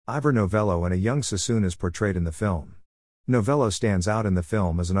Ivor Novello and a young Sassoon is portrayed in the film. Novello stands out in the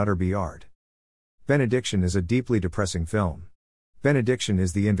film as an utter Biard. Benediction is a deeply depressing film. Benediction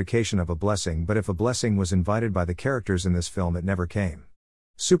is the invocation of a blessing, but if a blessing was invited by the characters in this film, it never came.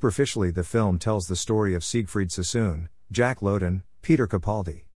 Superficially, the film tells the story of Siegfried Sassoon, Jack Lowden, Peter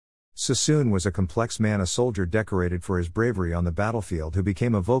Capaldi. Sassoon was a complex man, a soldier decorated for his bravery on the battlefield who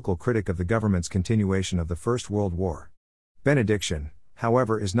became a vocal critic of the government's continuation of the First World War. Benediction,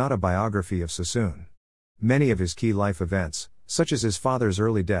 however, is not a biography of Sassoon. Many of his key life events, such as his father's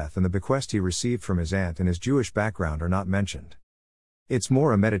early death and the bequest he received from his aunt and his Jewish background, are not mentioned. It's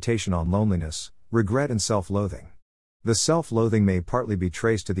more a meditation on loneliness, regret and self-loathing. The self-loathing may partly be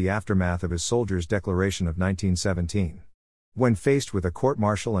traced to the aftermath of his soldier's declaration of 1917. When faced with a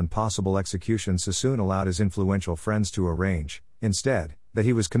court-martial and possible execution, Sassoon allowed his influential friends to arrange, instead, that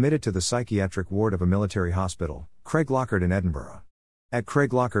he was committed to the psychiatric ward of a military hospital, Craiglockhart in Edinburgh. At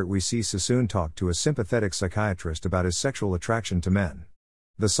Craiglockhart we see Sassoon talk to a sympathetic psychiatrist about his sexual attraction to men.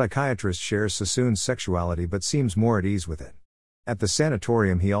 The psychiatrist shares Sassoon's sexuality but seems more at ease with it. At the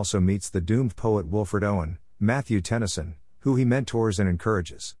sanatorium he also meets the doomed poet Wilfred Owen, Matthew Tennyson, who he mentors and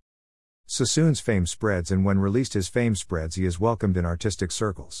encourages. Sassoon's fame spreads, and when released his fame spreads, he is welcomed in artistic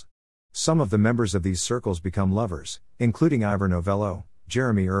circles. Some of the members of these circles become lovers, including Ivor Novello,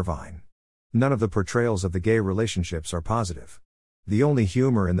 Jeremy Irvine. None of the portrayals of the gay relationships are positive. The only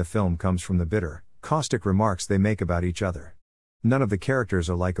humor in the film comes from the bitter, caustic remarks they make about each other. None of the characters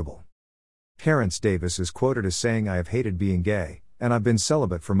are likable. Terence Davis is quoted as saying, "I have hated being gay, and I've been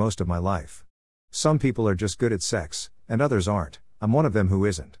celibate for most of my life. Some people are just good at sex, and others aren't. I'm one of them who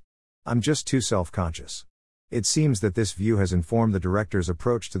isn't. I'm just too self-conscious." It seems that this view has informed the director's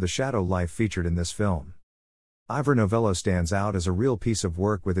approach to the shadow life featured in this film. Ivor Novello stands out as a real piece of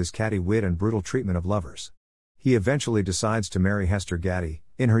work with his catty wit and brutal treatment of lovers. He eventually decides to marry Hester Gaddy,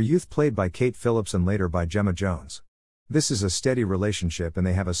 in her youth played by Kate Phillips and later by Gemma Jones. This is a steady relationship and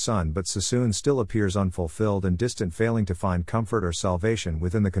they have a son, but Sassoon still appears unfulfilled and distant, failing to find comfort or salvation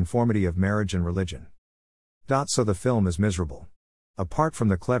within the conformity of marriage and religion. So the film is miserable. Apart from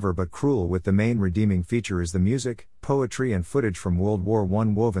the clever but cruel wit, the main redeeming feature is the music, poetry and footage from World War I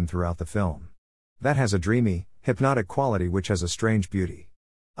woven throughout the film. That has a dreamy, hypnotic quality which has a strange beauty.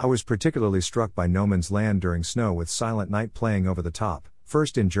 I was particularly struck by No Man's Land During Snow, with Silent Night playing over the top,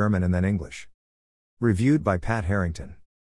 first in German and then English. Reviewed by Pat Harrington.